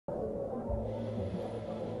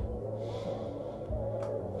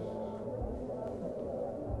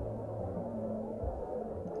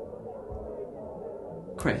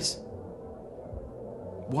Chris?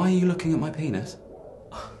 Why are you looking at my penis?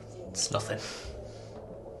 It's nothing.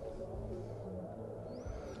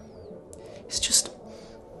 It's just...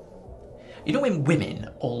 You know when women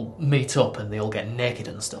all meet up and they all get naked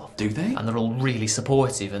and stuff? Do they? And they're all really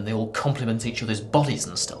supportive and they all compliment each other's bodies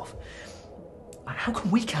and stuff. Like, how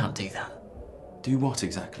come we can't do that? Do what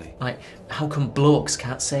exactly? Like, how come blokes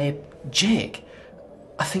can't say, Jake,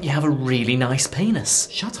 I think you have a really nice penis?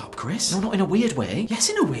 Shut up, Chris. No, not in a weird way. Yes,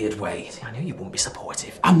 in a weird way. See, I knew you wouldn't be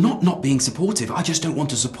supportive. I'm not being supportive. I just don't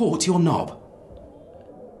want to support your knob.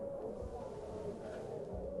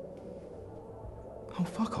 Oh,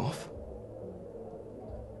 fuck off.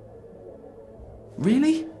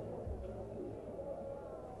 Really?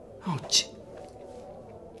 Oh,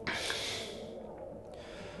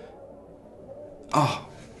 Oh.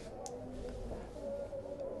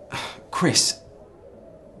 Chris,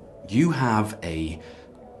 you have a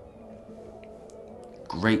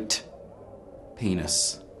great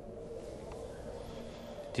penis.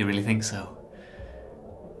 Do you really think so?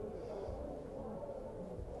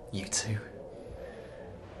 You too.